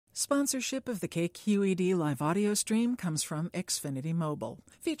Sponsorship of the KQED live audio stream comes from Xfinity Mobile,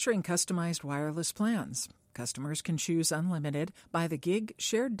 featuring customized wireless plans. Customers can choose unlimited, by the gig,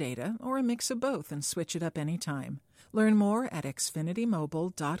 shared data, or a mix of both and switch it up anytime. Learn more at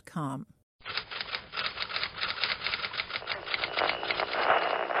xfinitymobile.com.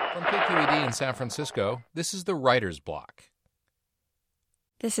 From KQED in San Francisco, this is the Writer's Block.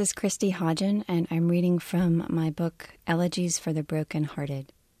 This is Christie Hodgen, and I'm reading from my book, Elegies for the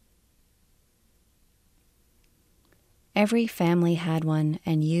Brokenhearted. Every family had one,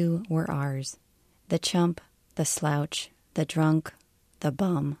 and you were ours. The chump, the slouch, the drunk, the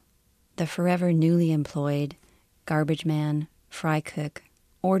bum, the forever newly employed, garbage man, fry cook,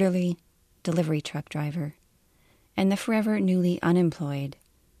 orderly, delivery truck driver, and the forever newly unemployed.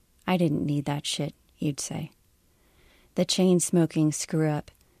 I didn't need that shit, you'd say. The chain-smoking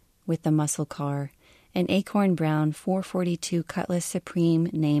screw-up with the muscle car, an acorn brown 442 Cutlass Supreme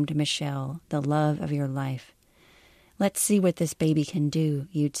named Michelle, the love of your life. Let's see what this baby can do,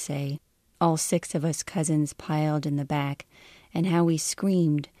 you'd say, all 6 of us cousins piled in the back, and how we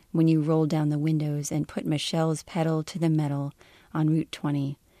screamed when you rolled down the windows and put Michelle's pedal to the metal on Route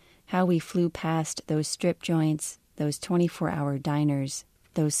 20, how we flew past those strip joints, those 24-hour diners,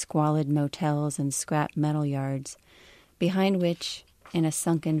 those squalid motels and scrap metal yards, behind which, in a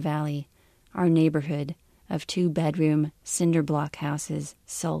sunken valley, our neighborhood of 2-bedroom cinder block houses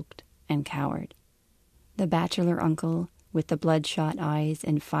sulked and cowered. The bachelor uncle, with the bloodshot eyes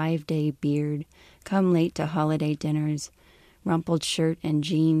and 5-day beard, come late to holiday dinners, rumpled shirt and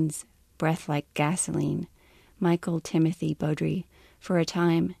jeans, breath like gasoline. Michael Timothy Beaudry, for a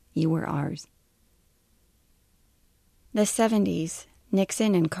time you were ours. The 70s,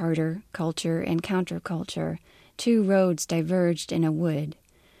 Nixon and Carter, culture and counterculture, 2 roads diverged in a wood.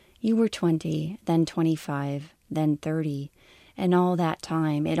 You were 20, then 25, then 30, and all that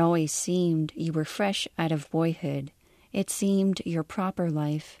time it always seemed you were fresh out of boyhood. It seemed your proper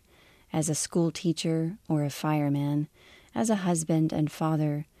life, as a school teacher or a fireman, as a husband and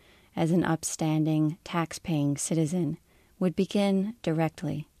father, as an upstanding, tax-paying citizen, would begin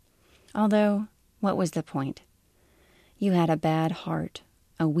directly. Although, what was the point? You had a bad heart,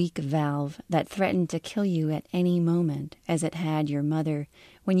 a weak valve that threatened to kill you at any moment, as it had your mother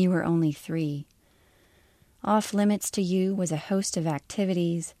when you were only 3. Off limits to you was a host of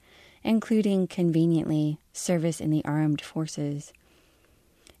activities, including, conveniently, service in the armed forces.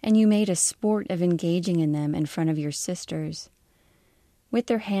 And you made a sport of engaging in them in front of your sisters. With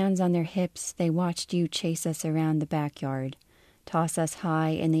their hands on their hips, they watched you chase us around the backyard, toss us high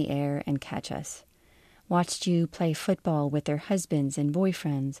in the air and catch us. Watched you play football with their husbands and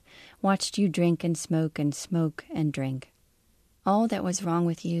boyfriends, watched you drink and smoke and drink. All that was wrong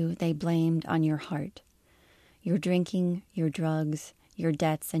with you they blamed on your heart. Your drinking, your drugs, your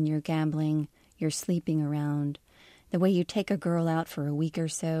debts and your gambling, your sleeping around, the way you take a girl out for a week or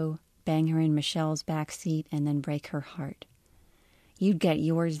so, bang her in Michelle's back seat, and then break her heart. You'd get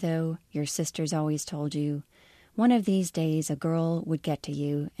yours, though, your sisters always told you. One of these days a girl would get to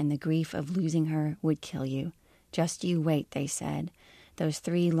you, and the grief of losing her would kill you. Just you wait, they said. Those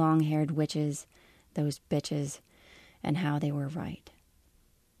 3 long-haired witches, those bitches, and how they were right.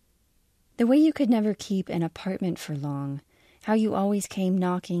 The way you could never keep an apartment for long, how you always came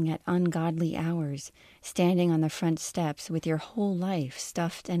knocking at ungodly hours, standing on the front steps with your whole life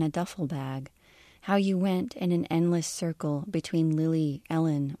stuffed in a duffel bag, how you went in an endless circle between Lily,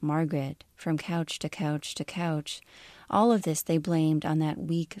 Ellen, Margaret, from couch to couch to couch. All of this they blamed on that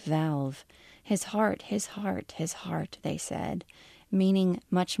weak valve. His heart, his heart, his heart, they said, meaning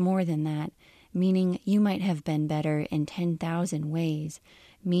much more than that, meaning you might have been better in 10,000 ways,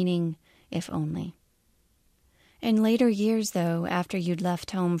 meaning if only. In later years, though, after you'd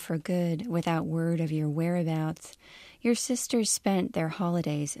left home for good, without word of your whereabouts, your sisters spent their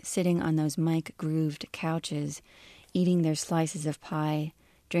holidays sitting on those mic-grooved couches, eating their slices of pie,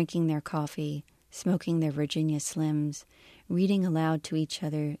 drinking their coffee, smoking their Virginia Slims, reading aloud to each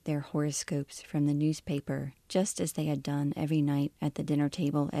other their horoscopes from the newspaper, just as they had done every night at the dinner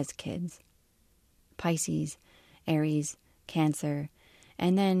table as kids. Pisces, Aries, Cancer,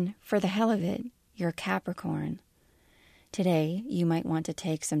 and then, for the hell of it, you're Capricorn. Today, you might want to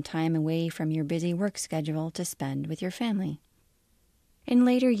take some time away from your busy work schedule to spend with your family. In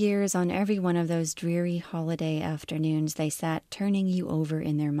later years, on every one of those dreary holiday afternoons, they sat turning you over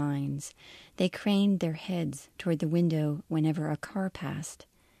in their minds. They craned their heads toward the window whenever a car passed,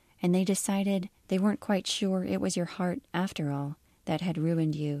 and they decided they weren't quite sure it was your heart, after all, that had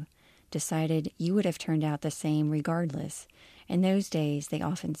ruined you, decided you would have turned out the same regardless. In those days, they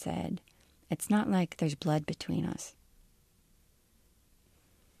often said, "It's not like there's blood between us."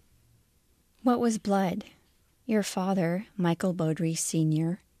 What was blood? Your father, Michael Beaudry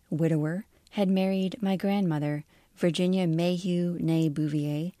Sr., widower, had married my grandmother, Virginia Mayhew née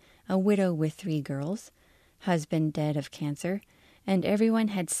Bouvier, a widow with 3 girls, husband dead of cancer, and everyone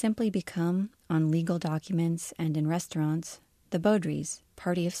had simply become, on legal documents and in restaurants, the Beaudrys,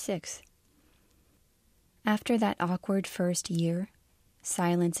 party of 6. After that awkward first year,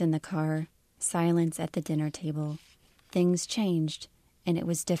 silence in the car, silence at the dinner table, things changed, and it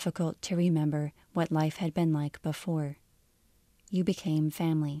was difficult to remember what life had been like before. You became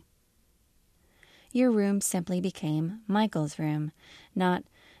family. Your room simply became Michael's room, not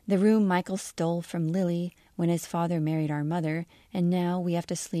the room Michael stole from Lily when his father married our mother, and now we have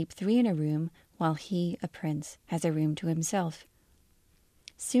to sleep 3 in a room while he, a prince, has a room to himself.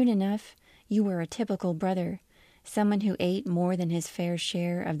 Soon enough, you were a typical brother, someone who ate more than his fair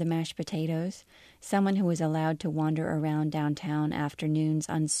share of the mashed potatoes, someone who was allowed to wander around downtown afternoons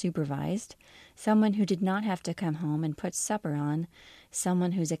unsupervised, someone who did not have to come home and put supper on,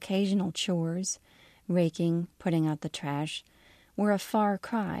 someone whose occasional chores, raking, putting out the trash, were a far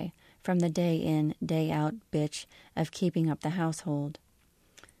cry from the day-in, day-out bitch of keeping up the household.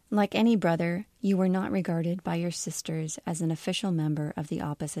 Like any brother, you were not regarded by your sisters as an official member of the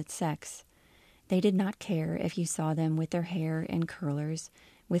opposite sex. They did not care if you saw them with their hair in curlers,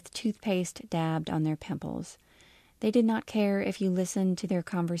 with toothpaste dabbed on their pimples. They did not care if you listened to their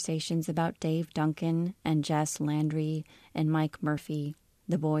conversations about Dave Duncan and Jess Landry and Mike Murphy,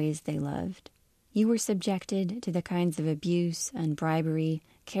 the boys they loved. You were subjected to the kinds of abuse and bribery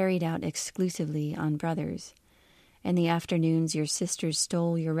carried out exclusively on brothers. In the afternoons, your sisters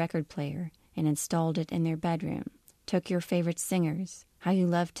stole your record player and installed it in their bedroom, took your favorite singers, how you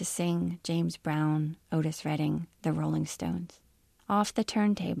loved to sing James Brown, Otis Redding, the Rolling Stones, off the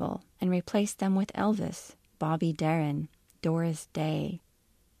turntable and replaced them with Elvis, Bobby Darin, Doris Day.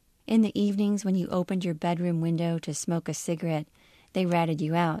 In the evenings when you opened your bedroom window to smoke a cigarette, they ratted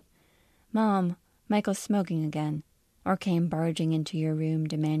you out. "Mom, Michael's smoking again," or came barging into your room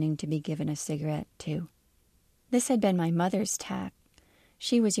demanding to be given a cigarette, too. This had been my mother's tact.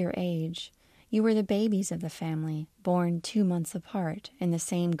 She was your age. You were the babies of the family, born 2 months apart, in the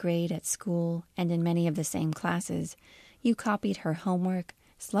same grade at school and in many of the same classes. You copied her homework,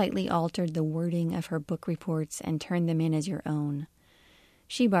 slightly altered the wording of her book reports, and turned them in as your own.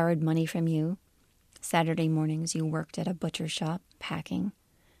 She borrowed money from you. Saturday mornings you worked at a butcher shop, packing,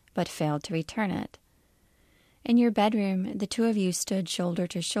 but failed to return it. In your bedroom, the 2 of you stood shoulder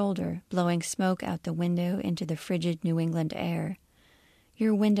to shoulder, blowing smoke out the window into the frigid New England air.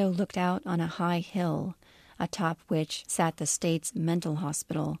 Your window looked out on a high hill, atop which sat the state's mental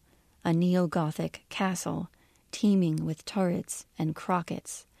hospital, a neo-Gothic castle, teeming with turrets and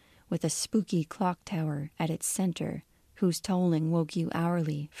crockets, with a spooky clock tower at its center, whose tolling woke you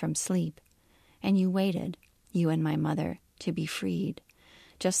hourly from sleep. And you waited, you and my mother, to be freed.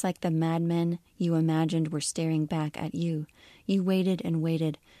 Just like the madmen you imagined were staring back at you, you waited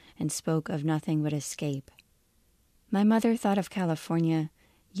and spoke of nothing but escape. My mother thought of California,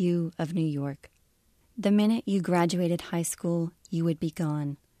 you of New York. The minute you graduated high school, you would be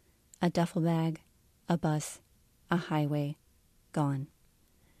gone. A duffel bag, a bus, a highway, gone.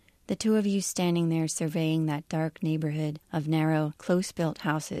 The 2 of you standing there surveying that dark neighborhood of narrow, close-built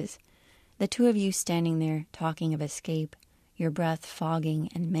houses. The 2 of you standing there talking of escape, your breath fogging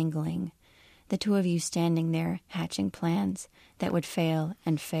and mingling. The 2 of you standing there hatching plans that would fail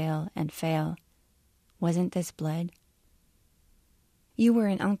and fail and fail. Wasn't this blood? You were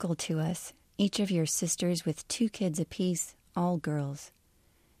an uncle to us, each of your sisters with 2 kids apiece, all girls.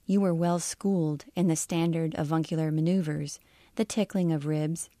 You were well schooled in the standard avuncular maneuvers, the tickling of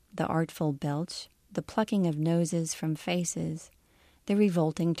ribs, the artful belch, the plucking of noses from faces, the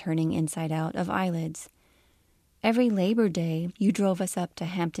revolting turning inside out of eyelids. Every Labor Day, you drove us up to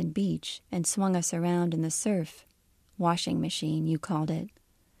Hampton Beach and swung us around in the surf. Washing machine, you called it.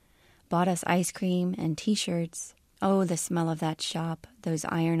 Bought us ice cream and T-shirts. Oh, the smell of that shop, those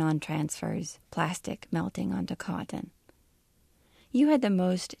iron-on transfers, plastic melting onto cotton. You had the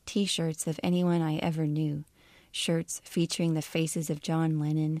most T-shirts of anyone I ever knew, shirts featuring the faces of John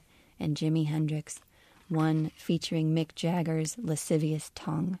Lennon and Jimi Hendrix, one featuring Mick Jagger's lascivious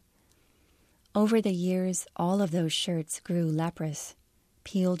tongue. Over the years, all of those shirts grew leprous,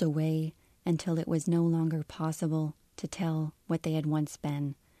 peeled away until it was no longer possible to tell what they had once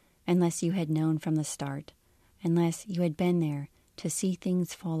been, unless you had known from the start, unless you had been there to see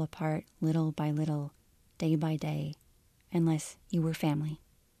things fall apart little by little, day by day, unless you were family.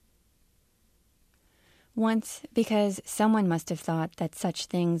 Once, because someone must have thought that such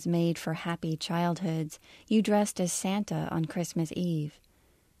things made for happy childhoods, you dressed as Santa on Christmas Eve.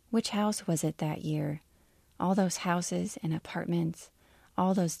 Which house was it that year? All those houses and apartments,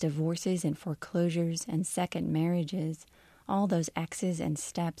 all those divorces and foreclosures and second marriages, all those X's and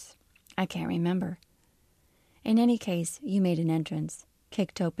steps. I can't remember. In any case, you made an entrance,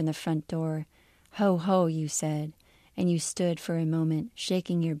 kicked open the front door. Ho, ho, you said, and you stood for a moment,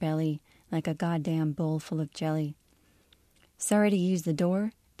 shaking your belly like a goddamn bowl full of jelly. Sorry to use the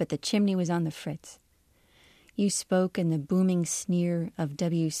door, but the chimney was on the fritz. You spoke in the booming sneer of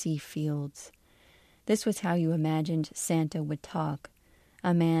W.C. Fields. This was how you imagined Santa would talk.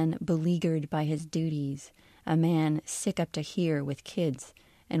 A man beleaguered by his duties, a man sick up to here with kids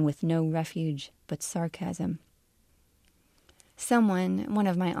and with no refuge but sarcasm. Someone, one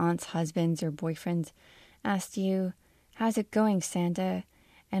of my aunt's husbands or boyfriends, asked you, "How's it going, Santa?"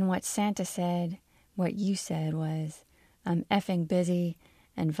 And what Santa said, what you said was, "I'm effing busy,"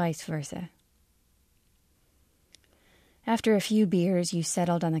 and vice versa. After a few beers, you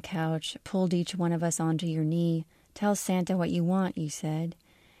settled on the couch, pulled each one of us onto your knee. "Tell Santa what you want," you said.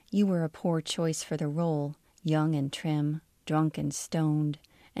 You were a poor choice for the role, young and trim, drunk and stoned,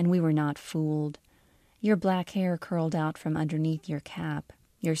 and we were not fooled. Your black hair curled out from underneath your cap.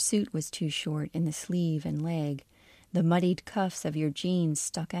 Your suit was too short in the sleeve and leg. The muddied cuffs of your jeans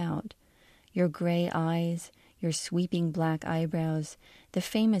stuck out. Your gray eyes, your sweeping black eyebrows, the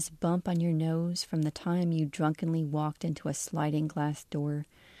famous bump on your nose from the time you drunkenly walked into a sliding glass door,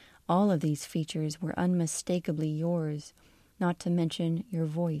 all of these features were unmistakably yours, not to mention your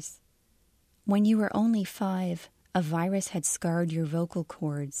voice. When you were only 5, a virus had scarred your vocal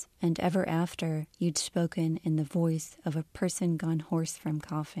cords, and ever after you'd spoken in the voice of a person gone hoarse from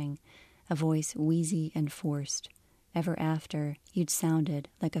coughing, a voice wheezy and forced. Ever after, you'd sounded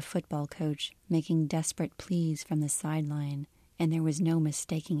like a football coach making desperate pleas from the sideline, and there was no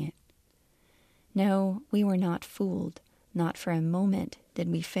mistaking it. No, we were not fooled. Not for a moment did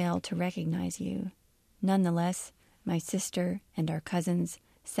we fail to recognize you. Nonetheless, my sister and our cousins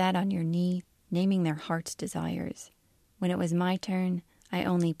sat on your knee, naming their heart's desires. When it was my turn, I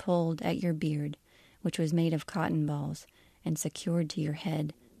only pulled at your beard, which was made of cotton balls and secured to your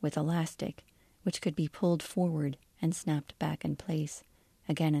head with elastic, which could be pulled forward and snapped back in place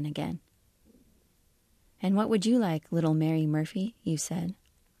again and again. "And what would you like, little Mary Murphy?" you said.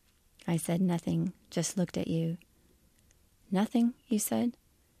 I said nothing, just looked at you. "Nothing," you said.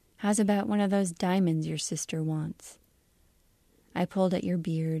 "How's about one of those diamonds your sister wants?" I pulled at your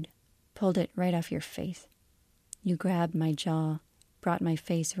beard, pulled it right off your face. You grabbed my jaw, brought my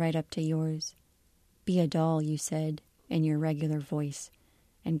face right up to yours. "Be a doll," you said, in your regular voice,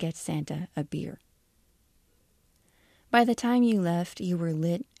 "and get Santa a beer." By the time you left, you were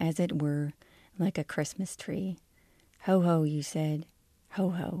lit, as it were, like a Christmas tree. "Ho, ho," you said.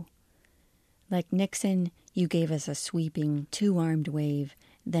 "Ho, ho." Like Nixon, you gave us a sweeping, 2-armed wave,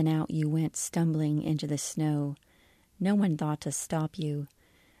 then out you went stumbling into the snow. No one thought to stop you.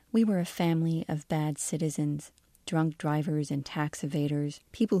 We were a family of bad citizens, drunk drivers and tax evaders,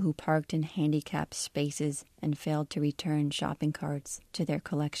 people who parked in handicapped spaces and failed to return shopping carts to their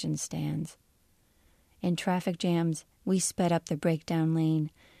collection stands. In traffic jams, we sped up the breakdown lane,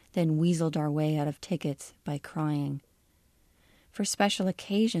 then weaseled our way out of tickets by crying. For special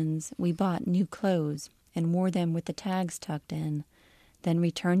occasions, we bought new clothes and wore them with the tags tucked in, then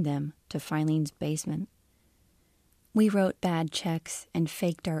returned them to Filene's basement. We wrote bad checks and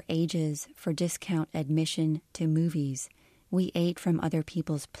faked our ages for discount admission to movies. We ate from other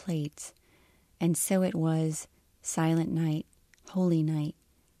people's plates. And so it was, silent night, holy night,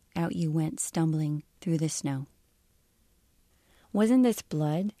 out you went stumbling through the snow. Wasn't this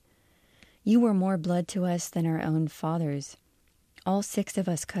blood? You were more blood to us than our own fathers. All 6 of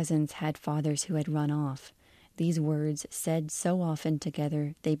us cousins had fathers who had run off. These words, said so often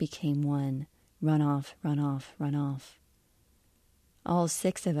together, they became one. Run off, run off, run off. All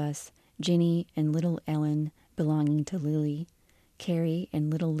 6 of us, Ginny and little Ellen belonging to Lily, Carrie and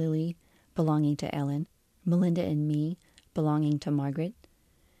little Lily belonging to Ellen, Melinda and me belonging to Margaret,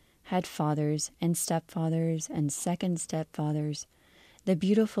 had fathers and stepfathers and second stepfathers, the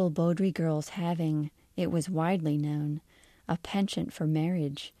beautiful Beaudry girls having, it was widely known, a penchant for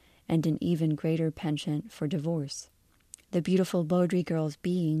marriage and an even greater penchant for divorce. The beautiful Beaudry girls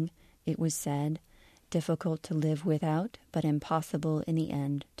being, it was said, difficult to live without, but impossible in the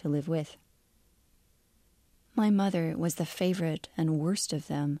end to live with. My mother was the favorite and worst of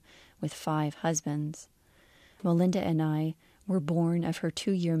them, with 5 husbands. Melinda and I were born of her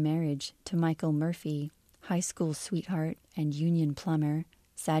 2-year marriage to Michael Murphy, high school sweetheart and union plumber,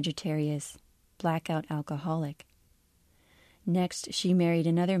 Sagittarius, blackout alcoholic. Next, she married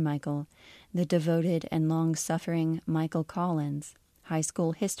another Michael, the devoted and long-suffering Michael Collins, high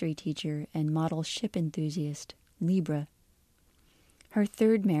school history teacher and model ship enthusiast, Libra. Her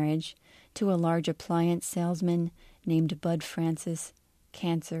third marriage, to a large appliance salesman named Bud Francis,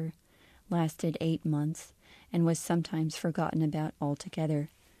 Cancer, lasted 8 months and was sometimes forgotten about altogether.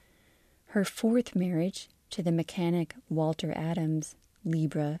 Her fourth marriage, to the mechanic Walter Adams,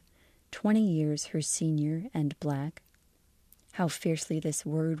 Libra, 20 years her senior and black. How fiercely this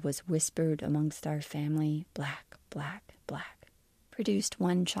word was whispered amongst our family, black, black, black. Produced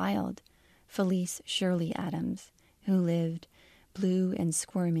one child, Felice Shirley Adams, who lived, blue and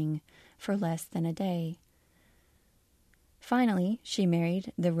squirming, for less than a day. Finally, she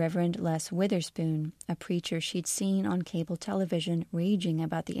married the Reverend Les Witherspoon, a preacher she'd seen on cable television raging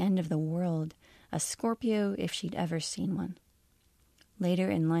about the end of the world, a Scorpio if she'd ever seen one. Later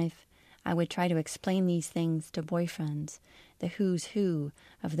in life, I would try to explain these things to boyfriends, the who's who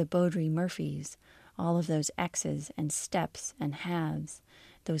of the Beaudry Murphys, all of those X's and steps and halves,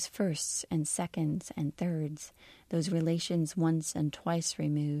 those firsts and seconds and thirds, those relations once and twice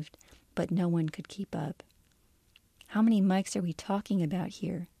removed, but no one could keep up. "How many mics are we talking about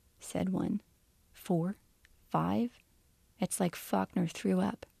here?" said one. 4? 5? It's like Faulkner threw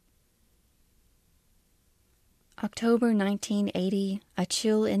up. October 1980, a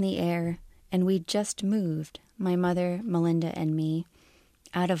chill in the air, and we'd just moved, my mother, Melinda, and me,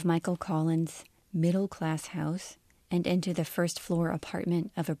 out of Michael Collins' middle-class house and into the first-floor apartment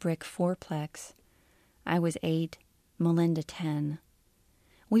of a brick fourplex. I was 8, Melinda 10.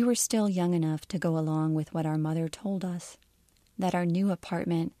 We were still young enough to go along with what our mother told us, that our new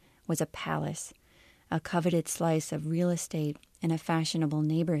apartment was a palace, a coveted slice of real estate in a fashionable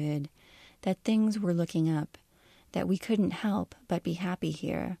neighborhood, that things were looking up, that we couldn't help but be happy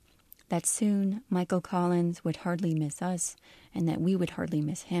here, that soon Michael Collins would hardly miss us, and that we would hardly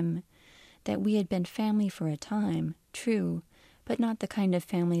miss him, that we had been family for a time, true, but not the kind of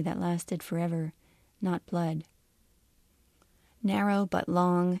family that lasted forever, not blood. Narrow but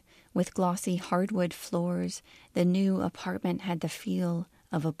long, with glossy hardwood floors, the new apartment had the feel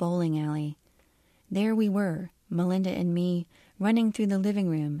of a bowling alley. There we were, Melinda and me, running through the living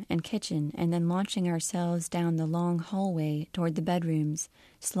room and kitchen and then launching ourselves down the long hallway toward the bedrooms,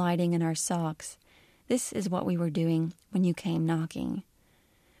 sliding in our socks. This is what we were doing when you came knocking.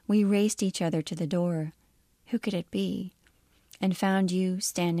 We raced each other to the door. Who could it be? And found you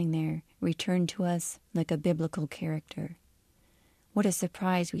standing there, returned to us like a biblical character. What a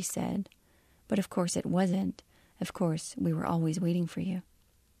surprise, we said. But of course it wasn't. Of course we were always waiting for you.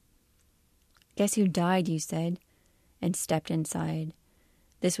 Guess who died, you said, and stepped inside.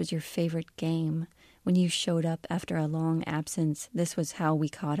 This was your favorite game. When you showed up after a long absence, this was how we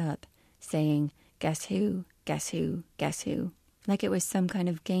caught up, saying, "Guess who? Guess who? Guess who?" Like it was some kind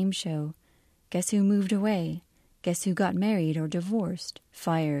of game show. Guess who moved away? Guess who got married or divorced,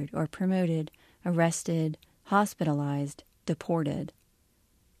 fired or promoted, arrested, hospitalized, deported?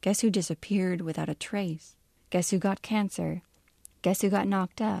 Guess who disappeared without a trace? Guess who got cancer? Guess who got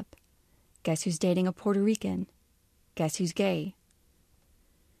knocked up? Guess who's dating a Puerto Rican? Guess who's gay?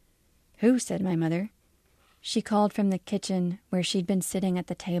 Who? Said my mother. She called from the kitchen where she'd been sitting at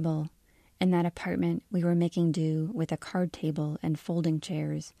the table. In that apartment, we were making do with a card table and folding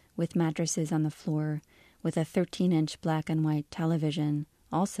chairs, with mattresses on the floor, with a 13-inch black and white television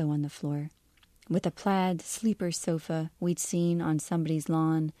also on the floor, with a plaid sleeper sofa we'd seen on somebody's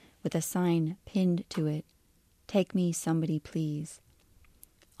lawn with a sign pinned to it, "Take me somebody please."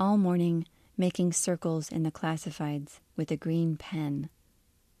 All morning, making circles in the classifieds with a green pen.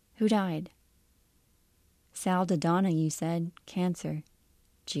 Who died? Sal Dodonna, you said. Cancer.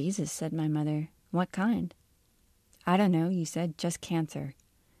 Jesus, said my mother. What kind? I don't know, you said. Just cancer.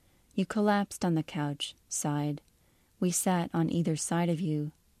 You collapsed on the couch, sighed. We sat on either side of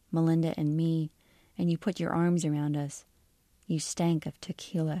you, Melinda and me, and you put your arms around us. You stank of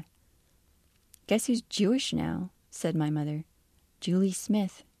tequila. Guess who's Jewish now, said my mother. Julie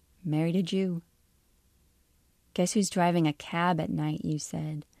Smith, married a Jew. Guess who's driving a cab at night, you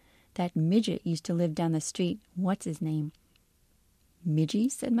said. That midget used to live down the street. What's his name?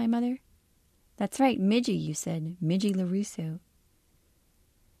 Midgie, said my mother. That's right, Midgie, you said. Midgie LaRusso.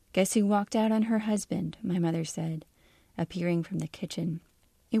 Guess who walked out on her husband, my mother said, appearing from the kitchen.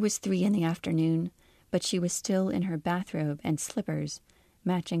 It was 3 p.m, but she was still in her bathrobe and slippers,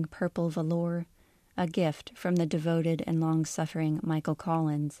 matching purple velour, a gift from the devoted and long-suffering Michael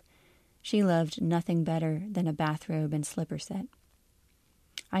Collins. She loved nothing better than a bathrobe and slipper set.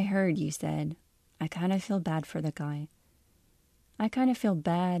 I heard, you said. I kind of feel bad for the guy. I kind of feel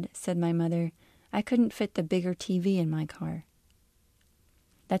bad, said my mother. I couldn't fit the bigger TV in my car.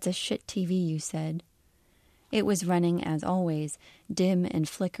 That's a shit TV, you said. It was running, as always, dim and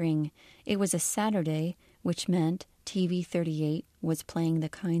flickering. It was a Saturday, which meant TV 38 was playing the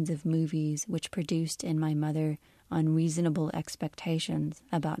kinds of movies which produced in my mother unreasonable expectations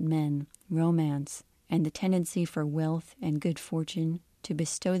about men, romance, and the tendency for wealth and good fortune to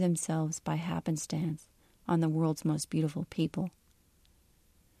bestow themselves by happenstance on the world's most beautiful people.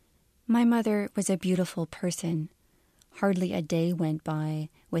 My mother was a beautiful person. Hardly a day went by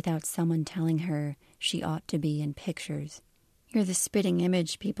without someone telling her she ought to be in pictures. You're the spitting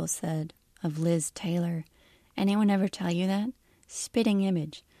image, people said, of Liz Taylor. Anyone ever tell you that? Spitting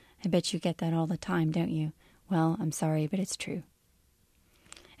image. I bet you get that all the time, don't you? Well, I'm sorry, but it's true.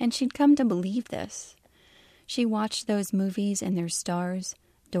 And she'd come to believe this. She watched those movies and their stars,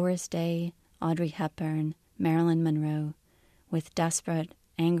 Doris Day, Audrey Hepburn, Marilyn Monroe, with desperate,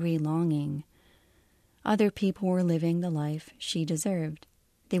 angry longing. Other people were living the life she deserved.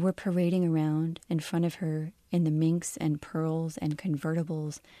 They were parading around in front of her in the minks and pearls and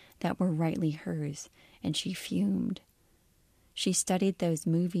convertibles that were rightly hers, and she fumed. She studied those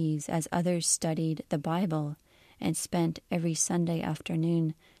movies as others studied the Bible, and spent every Sunday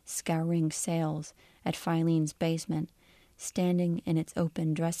afternoon scouring sales at Filene's basement, standing in its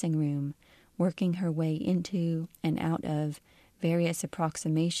open dressing room, working her way into and out of various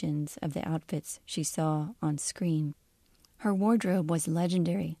approximations of the outfits she saw on screen. Her wardrobe was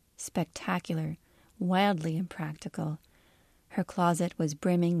legendary, spectacular, wildly impractical. Her closet was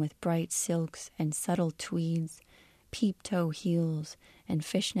brimming with bright silks and subtle tweeds, peep-toe heels and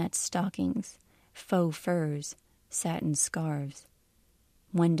fishnet stockings, faux furs, satin scarves.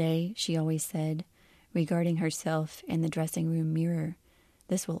 One day, she always said, regarding herself in the dressing-room mirror,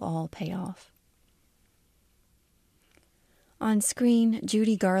 this will all pay off. On screen,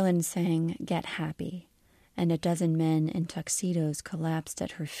 Judy Garland sang Get Happy, and a dozen men in tuxedos collapsed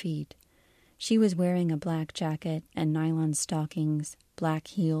at her feet. She was wearing a black jacket and nylon stockings, black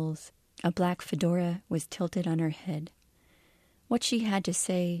heels. A black fedora was tilted on her head. What she had to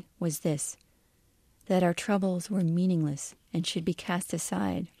say was this, that our troubles were meaningless and should be cast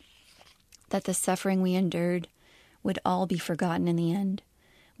aside, that the suffering we endured would all be forgotten in the end,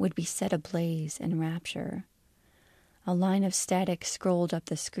 would be set ablaze in rapture. A line of static scrolled up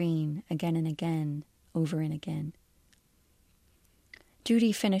the screen again and again, over and again.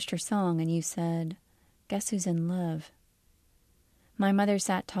 Judy finished her song, and you said, "Guess who's in love?" My mother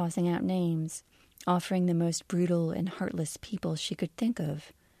sat tossing out names, offering the most brutal and heartless people she could think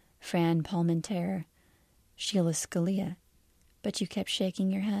of. Fran Parmentier, Sheila Scalia. But you kept shaking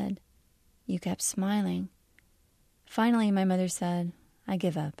your head. You kept smiling. Finally, my mother said, "I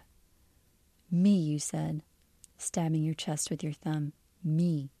give up." "Me," you said, stabbing your chest with your thumb.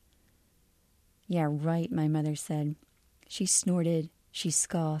 "Me." "Yeah, right," my mother said. She snorted, she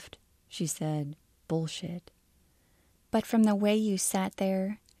scoffed, she said, "Bullshit." But from the way you sat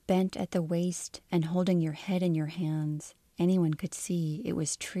there, bent at the waist and holding your head in your hands, anyone could see it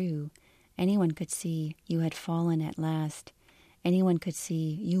was true. Anyone could see you had fallen at last. Anyone could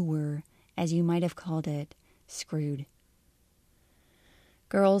see you were, as you might have called it, screwed.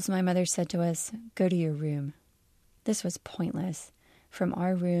 "Girls," my mother said to us, "go to your room." This was pointless. From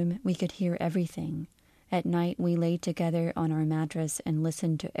our room, we could hear everything. At night, we lay together on our mattress and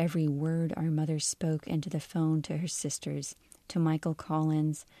listened to every word our mother spoke into the phone to her sisters, to Michael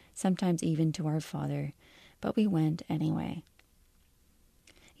Collins, sometimes even to our father. But we went anyway.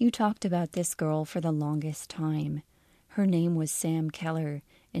 You talked about this girl for the longest time. Her name was Sam Keller,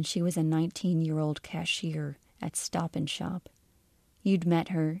 and she was a 19-year-old cashier at Stop and Shop. You'd met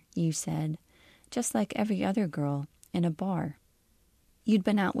her, you said, just like every other girl, in a bar. You'd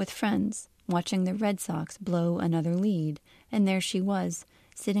been out with friends, watching the Red Sox blow another lead, and there she was,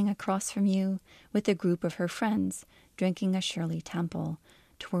 sitting across from you with a group of her friends, drinking a Shirley Temple,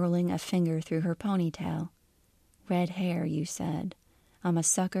 twirling a finger through her ponytail. "Red hair," you said. "I'm a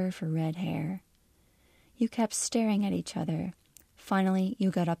sucker for red hair." You kept staring at each other. Finally,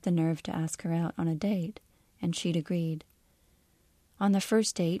 you got up the nerve to ask her out on a date, and she'd agreed. On the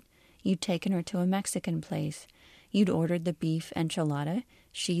first date, you'd taken her to a Mexican place. You'd ordered the beef enchilada,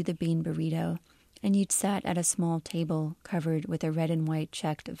 she the bean burrito, and you'd sat at a small table covered with a red and white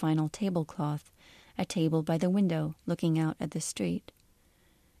checked vinyl tablecloth, a table by the window looking out at the street.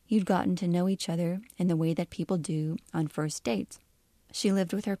 You'd gotten to know each other in the way that people do on first dates. She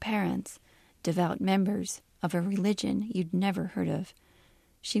lived with her parents, devout members of a religion you'd never heard of.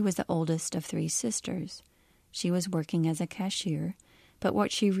 She was the oldest of 3 sisters. She was working as a cashier, but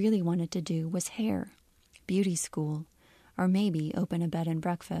what she really wanted to do was hair, beauty school, or maybe open a bed and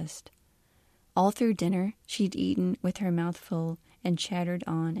breakfast. All through dinner, she'd eaten with her mouth full and chattered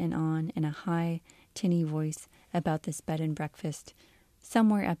on in a high, tinny voice about this bed and breakfast.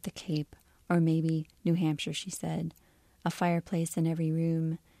 Somewhere up the Cape, or maybe New Hampshire, she said. A fireplace in every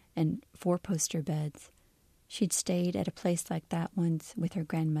room, and 4-poster beds. She'd stayed at a place like that once with her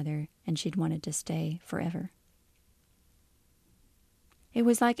grandmother, and she'd wanted to stay forever. It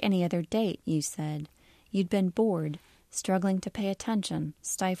was like any other date, you said. You'd been bored, struggling to pay attention,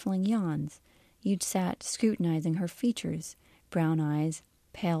 stifling yawns. You'd sat scrutinizing her features, brown eyes,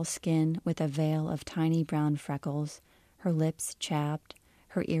 pale skin with a veil of tiny brown freckles, her lips chapped,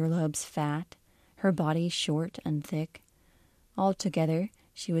 her earlobes fat, her body short and thick. Altogether,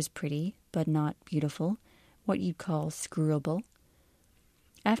 she was pretty, but not beautiful, what you'd call screwable.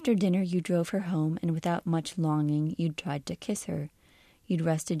 After dinner, you drove her home, and without much longing, you'd tried to kiss her. You'd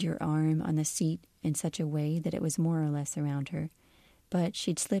rested your arm on the seat in such a way that it was more or less around her, but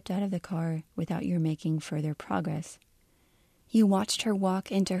she'd slipped out of the car without your making further progress. You watched her walk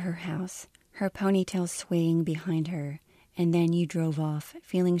into her house, her ponytail swaying behind her, and then you drove off,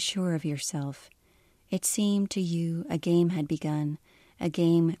 feeling sure of yourself. It seemed to you a game had begun, a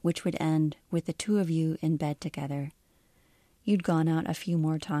game which would end with the two of you in bed together. You'd gone out a few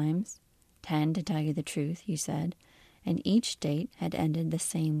more times, 10 to tell you the truth, you said, and each date had ended the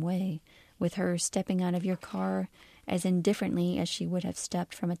same way, with her stepping out of your car as indifferently as she would have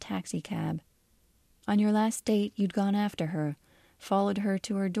stepped from a taxicab. On your last date, you'd gone after her, followed her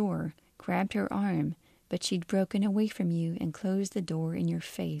to her door, grabbed her arm, but she'd broken away from you and closed the door in your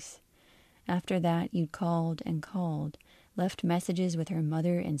face. After that, you'd called and called, left messages with her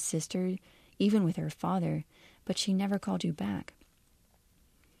mother and sister, even with her father, but she never called you back.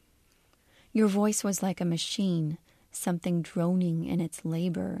 Your voice was like a machine, something droning in its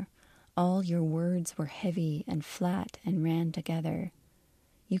labor. All your words were heavy and flat and ran together.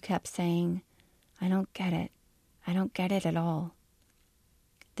 You kept saying, "I don't get it. I don't get it at all."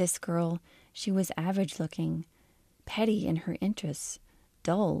 This girl, she was average-looking, petty in her interests,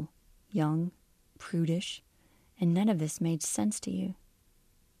 dull, young, prudish, and none of this made sense to you.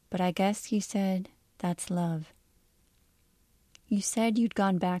 But I guess you said, that's love. You said you'd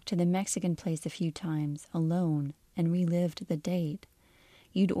gone back to the Mexican place a few times, alone, and relived the date.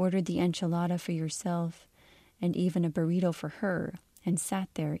 You'd ordered the enchilada for yourself, and even a burrito for her, and sat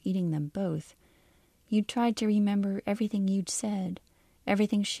there eating them both. You'd tried to remember everything you'd said,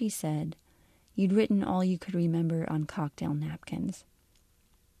 everything she said. You'd written all you could remember on cocktail napkins.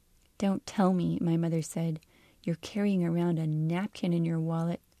 "Don't tell me," my mother said, "you're carrying around a napkin in your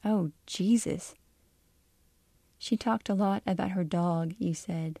wallet. Oh, Jesus." She talked a lot about her dog, you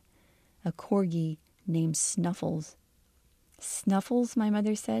said, a corgi named Snuffles. "Snuffles," my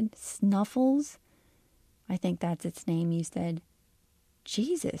mother said. "Snuffles?" "I think that's its name," you said.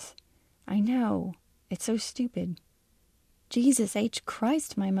 "Jesus, I know. It's so stupid." "Jesus H.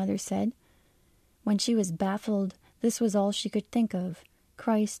 Christ," my mother said. When she was baffled, this was all she could think of,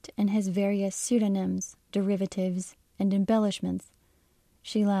 Christ and his various pseudonyms, derivatives, and embellishments.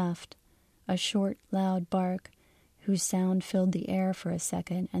 She laughed, a short, loud bark, whose sound filled the air for a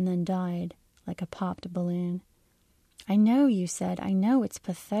second and then died, like a popped balloon. "I know," you said. "I know, it's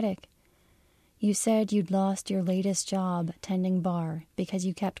pathetic." You said you'd lost your latest job tending bar because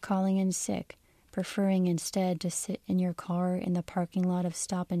you kept calling in sick, preferring instead to sit in your car in the parking lot of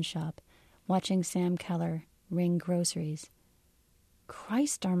Stop and Shop, watching Sam Keller ring groceries.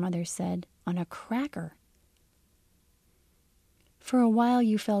 "Christ," our mother said, "on a cracker." For a while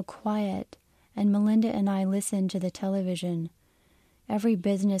you fell quiet, and Melinda and I listened to the television. Every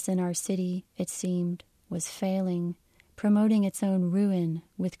business in our city, it seemed, was failing, promoting its own ruin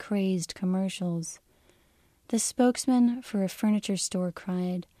with crazed commercials. The spokesman for a furniture store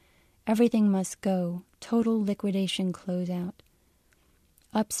cried, "Everything must go, total liquidation closeout."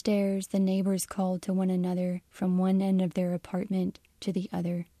 Upstairs, the neighbors called to one another from one end of their apartment to the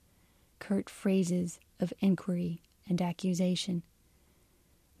other, curt phrases of inquiry and accusation.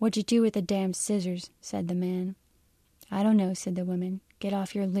 "What'd you do with the damn scissors?" said the man. "I don't know," said the woman. "Get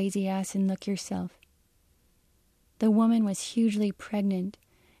off your lazy ass and look yourself." The woman was hugely pregnant,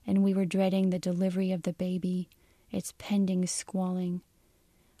 and we were dreading the delivery of the baby, its pending squalling.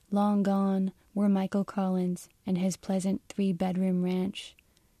 Long gone were Michael Collins and his pleasant 3-bedroom ranch.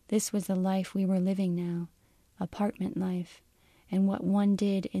 This was the life we were living now, apartment life, and what one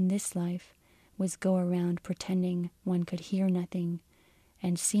did in this life was go around pretending one could hear nothing,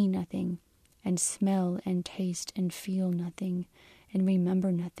 and see nothing, and smell and taste and feel nothing, and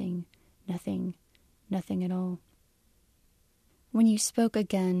remember nothing, nothing at all. When you spoke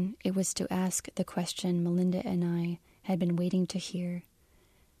again, it was to ask the question Melinda and I had been waiting to hear.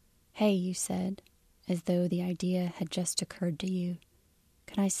 "Hey," you said, as though the idea had just occurred to you,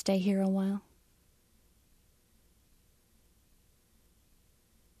 "can I stay here a while?"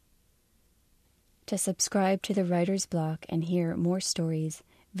 To subscribe to the Writer's Block and hear more stories,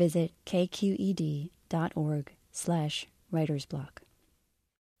 visit kqed.org/writersblock.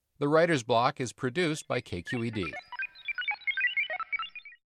 The Writer's Block is produced by KQED.